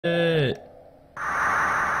it.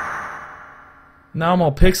 Now I'm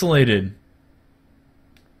all pixelated.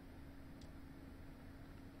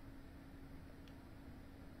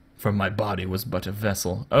 From my body was but a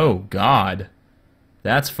vessel. Oh, God.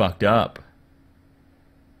 That's fucked up.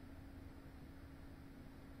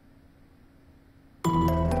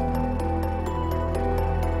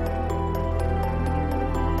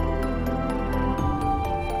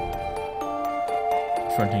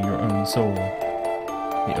 Confronting your own soul.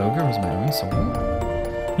 The ogre was my own soul?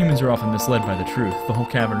 Humans are often misled by the truth. The whole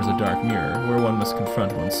cavern is a dark mirror, where one must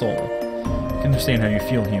confront one's soul. You can understand how you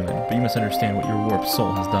feel human, but you must understand what your warped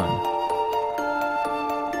soul has done.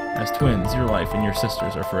 As twins, your life and your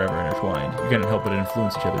sister's are forever intertwined. You cannot help but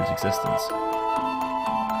influence each other's existence.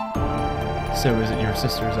 So is it your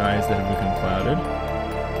sister's eyes that have become clouded?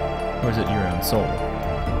 Or is it your own soul?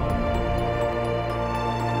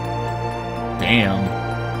 Damn.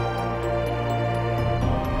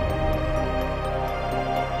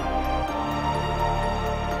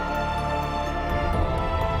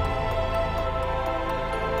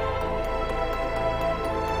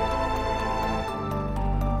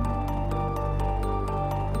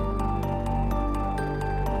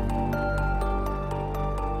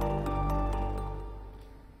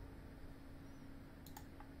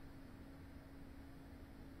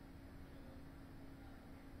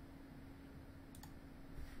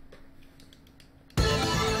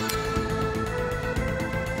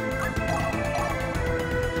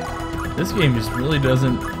 This game just really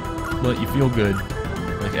doesn't let you feel good,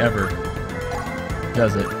 like ever,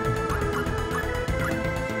 does it?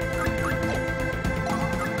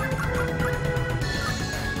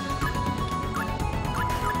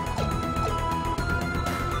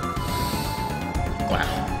 Wow.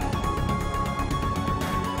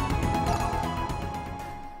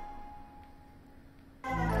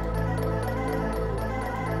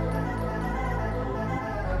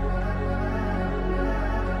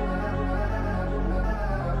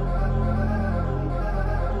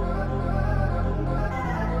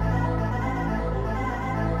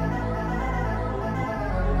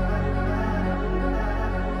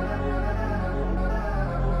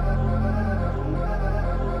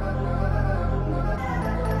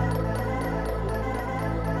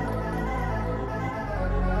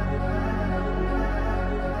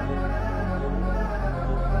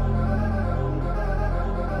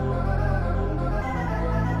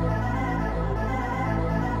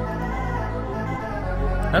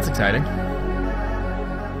 That's exciting. Alright,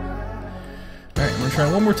 I'm going to try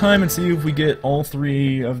one more time and see if we get all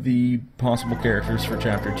three of the possible characters for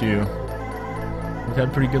Chapter 2. We've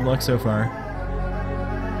had pretty good luck so far.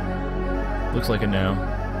 Looks like a no.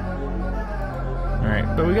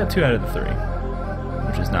 Alright, but we got 2 out of the 3,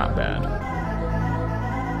 which is not bad.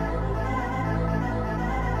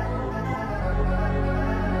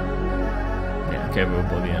 Yeah, okay, but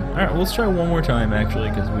Oblivion. Alright, well, let's try one more time, actually,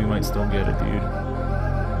 because we might still get it, dude.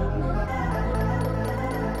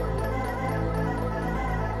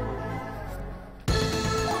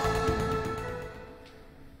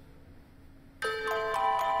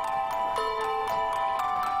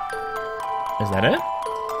 Is that it?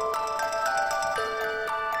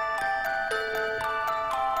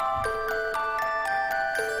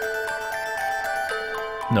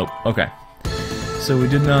 Nope. Okay. So we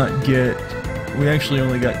did not get... We actually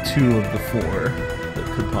only got 2 of the 4 that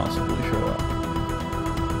could possibly show up.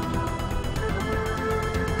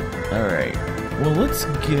 Alright. Well, let's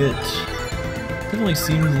get... Definitely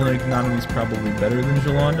seems like Nanami's probably better than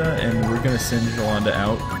Jolanda, and we're gonna send Jolanda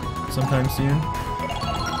out sometime soon.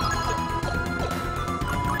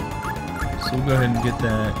 So we'll go ahead and get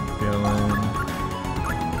that going.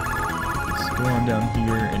 Let's go on down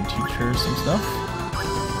here and teach her some stuff.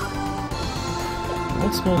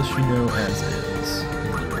 What spell does she know as is?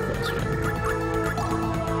 Good question.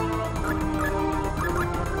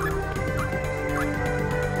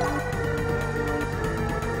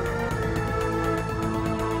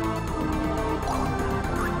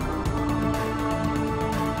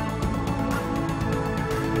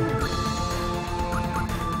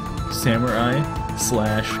 Samurai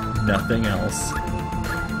 / nothing else.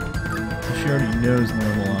 So she already knows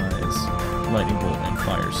Normal Eyes, Lightning Bolt, and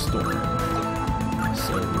Firestorm.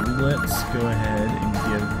 So let's go ahead and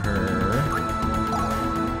give her...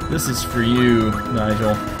 This is for you,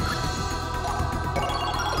 Nigel.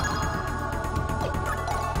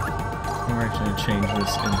 We're actually going to change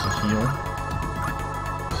this into heal.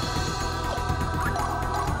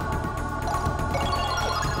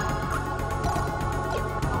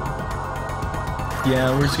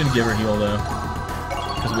 Yeah, we're just gonna give her heal though,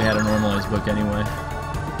 because we had a normalized book anyway.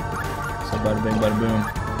 So bada bing, bada boom.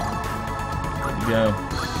 Here we go.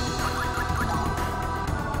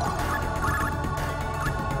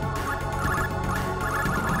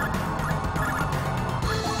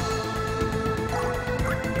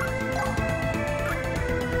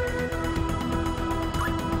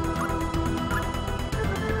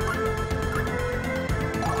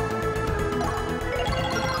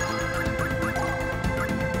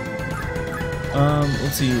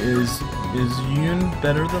 Let's see, is Yoon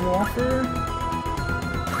better than Wafer?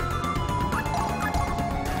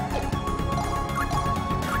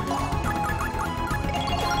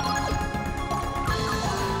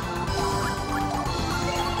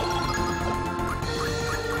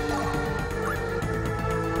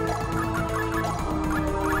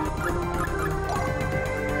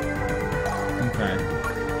 Okay.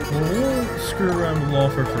 Well, we'll screw around with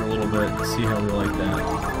Wafer for a little bit and see how we like that.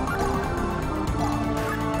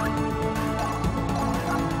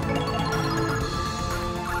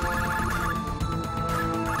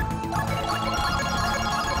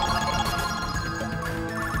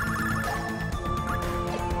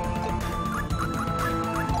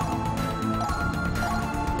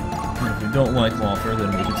 Don't like Wafer, then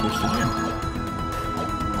we can switch to Jin.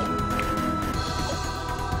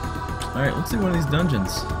 Alright, let's see one of these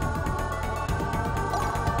dungeons.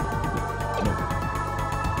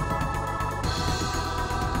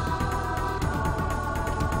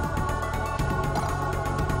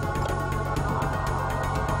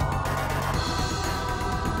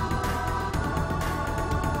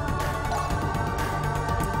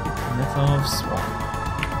 Mythov Swamp.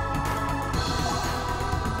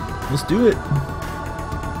 Let's do it!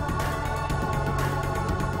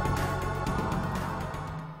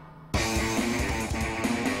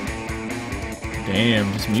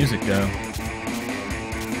 Damn, just music though.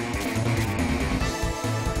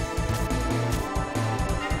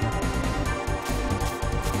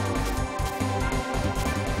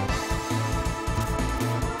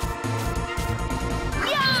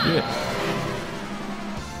 Let's do it.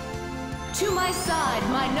 To my side,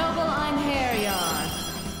 my noble Einherjar.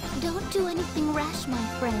 Don't do anything rash, my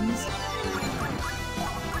friends.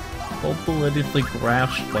 Don't politically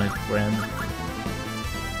rash, my friend.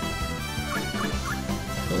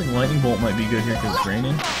 I feel like Lightning Bolt might be good here because it's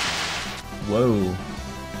raining. Whoa.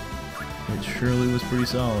 It surely was pretty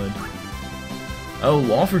solid. Oh,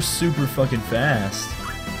 Wafer's super fucking fast.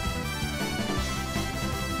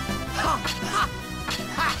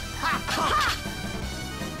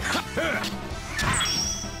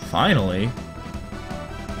 Finally.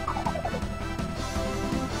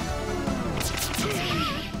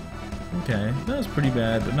 Okay, that was pretty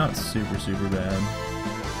bad, but not super, super bad.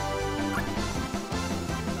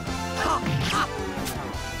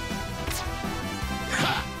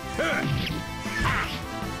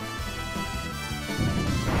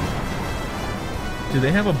 Do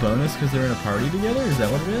they have a bonus because they're in a party together? Is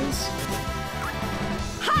that what it is?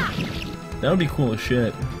 That would be cool as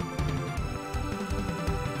shit.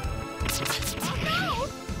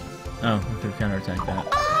 Oh, I could counterattack that.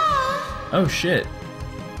 Oh shit.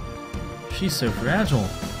 She's so fragile.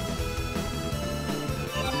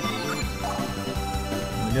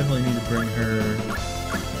 We definitely need to bring her...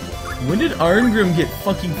 When did Arngrim get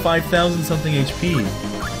fucking 5,000 something HP?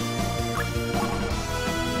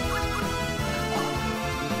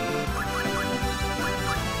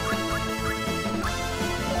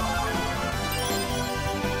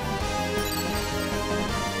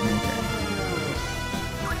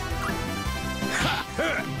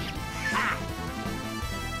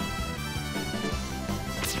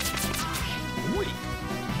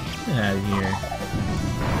 Get out of here.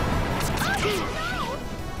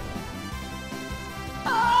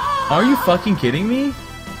 Are you fucking kidding me?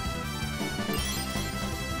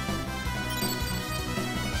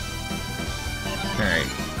 Alright.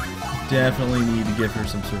 Definitely need to give her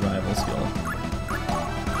some survival skill.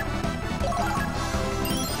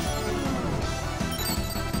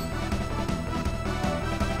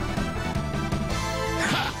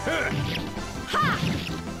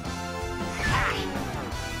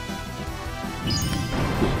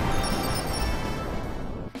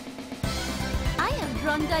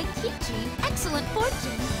 Excellent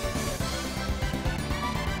fortune.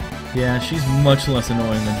 Yeah, she's much less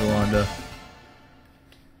annoying than Jolanda.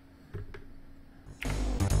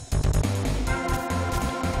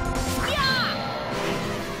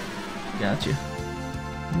 Gotcha.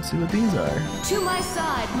 Let's see what these are. To my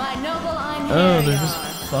side, my noble Einherjar. Oh, they're just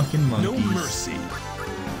fucking monkeys. No mercy.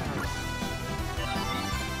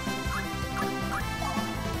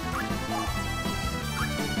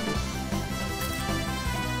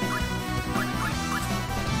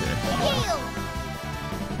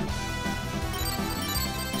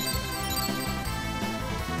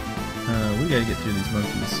 we gotta get through these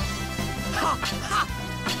monkeys.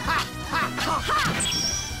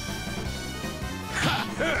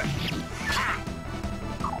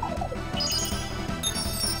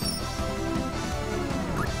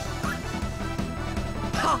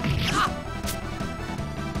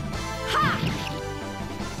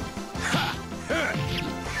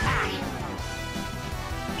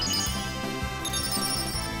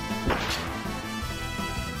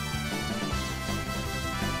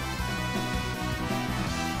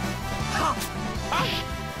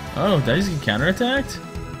 Oh, did I just get counterattacked?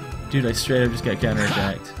 Dude, I straight up just got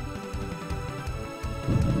counterattacked.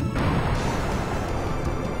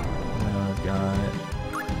 Oh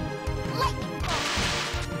god.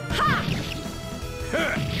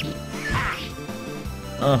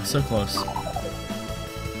 Oh, so close.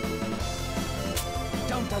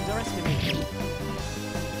 Don't underestimate me.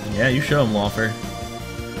 Yeah, you show him, Lawfer.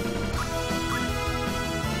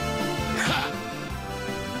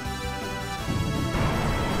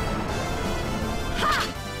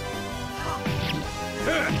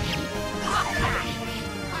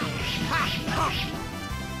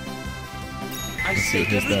 I see what stake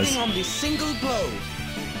this everything does. on this single blow.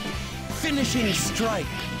 Finishing strike.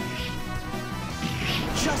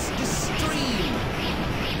 Justice stream.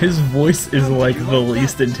 His voice is like the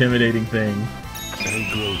least intimidating thing. I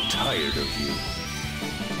grow tired of you.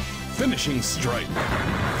 Finishing strike.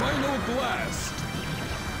 Final blast.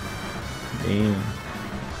 Damn.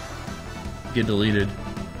 Get deleted.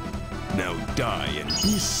 Now die and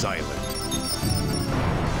be silent.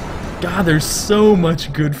 God, there's so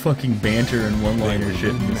much good fucking banter and They one-liner were shit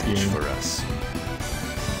in no this match game. for us.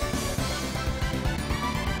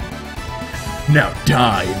 Now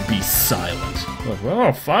die and be silent. Like,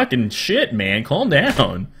 oh, fucking shit, man. Calm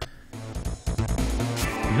down.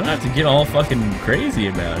 You don't have to get all fucking crazy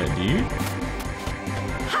about it, dude.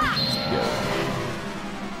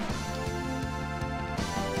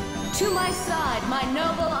 To my side, my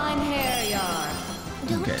noble Einherjar.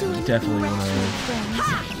 Don't Okay, do we anything definitely rash, wanna- my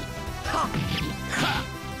friends.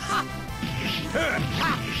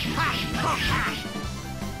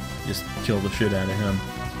 Just kill the shit out of him.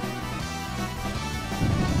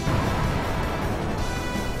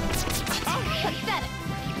 Pathetic.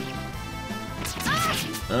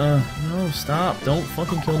 No, stop. Don't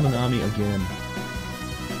fucking kill Nanami again.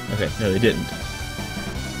 Okay, no, they didn't.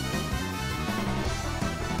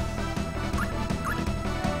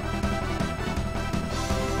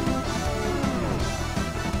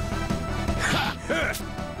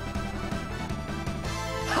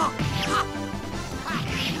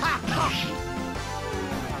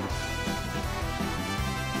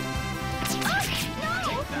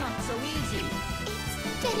 Not so easy.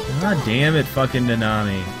 It's getting God dark. damn it, fucking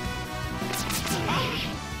Nanami.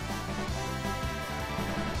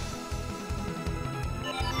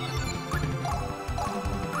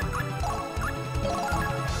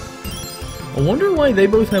 I wonder why they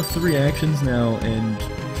both have 3 actions now and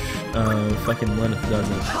fucking Lenneth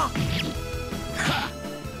doesn't.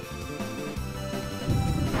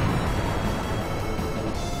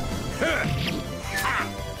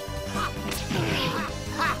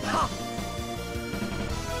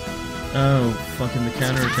 Oh, fucking the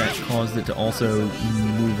counterattack caused it to also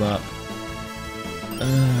move up.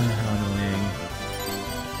 How annoying.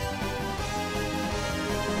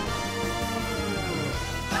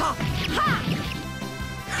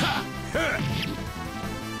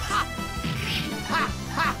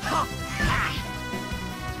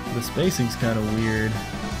 The spacing's kind of weird.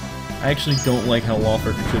 I actually don't like how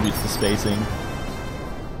Lawfer contributes to spacing.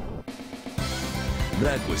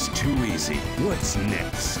 That was too easy. What's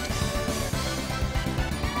next?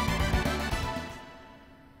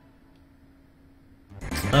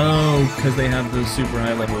 Oh, because they have those super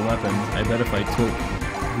high level weapons. I bet if I took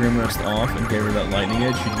Grimrust off and gave her that lightning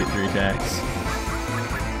edge, she'd get 3 attacks.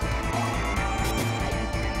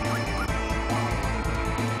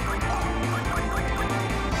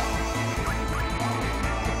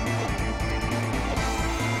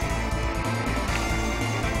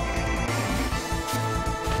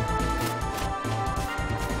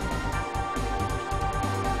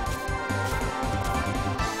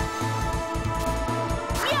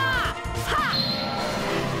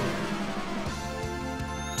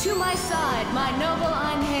 To my side, my noble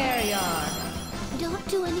Einherjar. Don't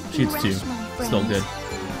do anything Cheats rash, too. my friends. Still good.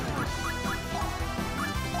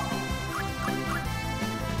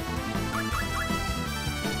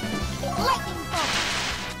 Lightning bolt.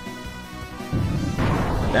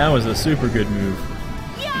 That was a super good move.